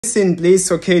Listen,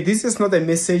 please, okay, this is not a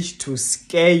message to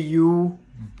scare you,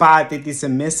 but it is a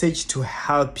message to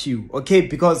help you, okay?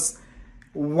 Because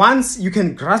once you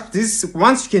can grasp this,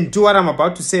 once you can do what I'm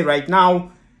about to say right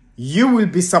now, you will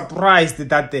be surprised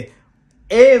that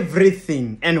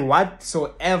everything and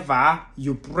whatsoever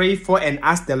you pray for and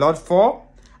ask the Lord for,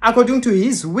 according to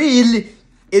his will,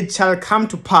 it shall come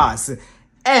to pass.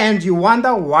 And you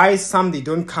wonder why some they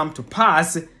don't come to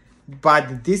pass,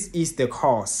 but this is the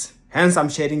cause. Hence, I'm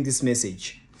sharing this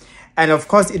message. And of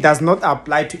course, it does not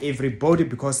apply to everybody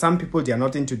because some people, they are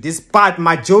not into this. But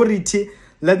majority,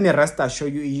 let me rest assure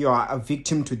you, you are a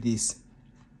victim to this.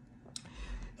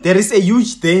 There is a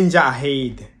huge danger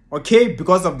ahead, okay?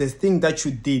 Because of the thing that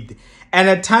you did. And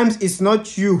at times, it's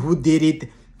not you who did it,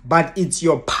 but it's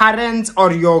your parents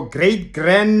or your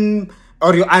great-grand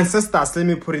or your ancestors. Let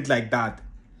me put it like that.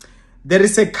 There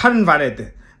is a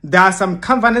covenant. There are some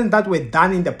covenants that were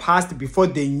done in the past before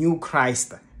they knew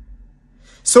Christ.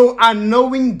 So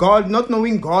unknowing God, not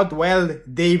knowing God well,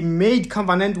 they made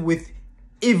covenant with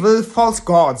evil, false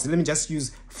gods. Let me just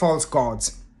use false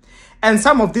gods. And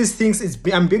some of these things,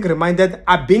 I'm being reminded,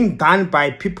 are being done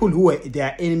by people who were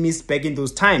their enemies back in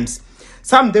those times.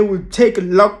 Some, they will take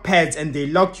lock pads and they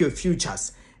lock your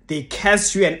futures. They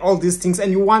curse you and all these things.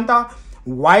 And you wonder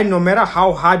why no matter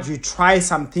how hard you try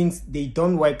some things, they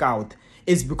don't work out.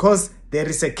 It's because there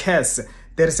is a curse.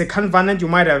 There is a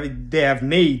covenant they have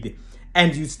made,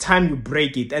 and it's time you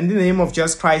break it. And in the name of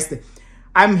Jesus Christ,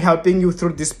 I'm helping you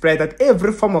through this prayer that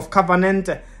every form of covenant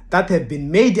that have been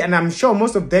made, and I'm sure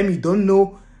most of them you don't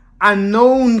know,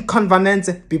 unknown covenants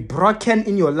be broken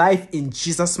in your life in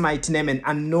Jesus' mighty name, and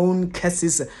unknown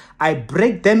curses, I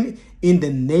break them in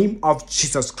the name of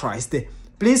Jesus Christ.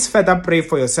 Please further pray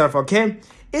for yourself, okay?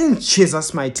 In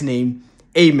Jesus' mighty name,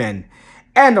 amen.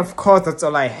 And of course, that's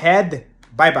all I had.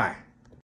 Bye-bye.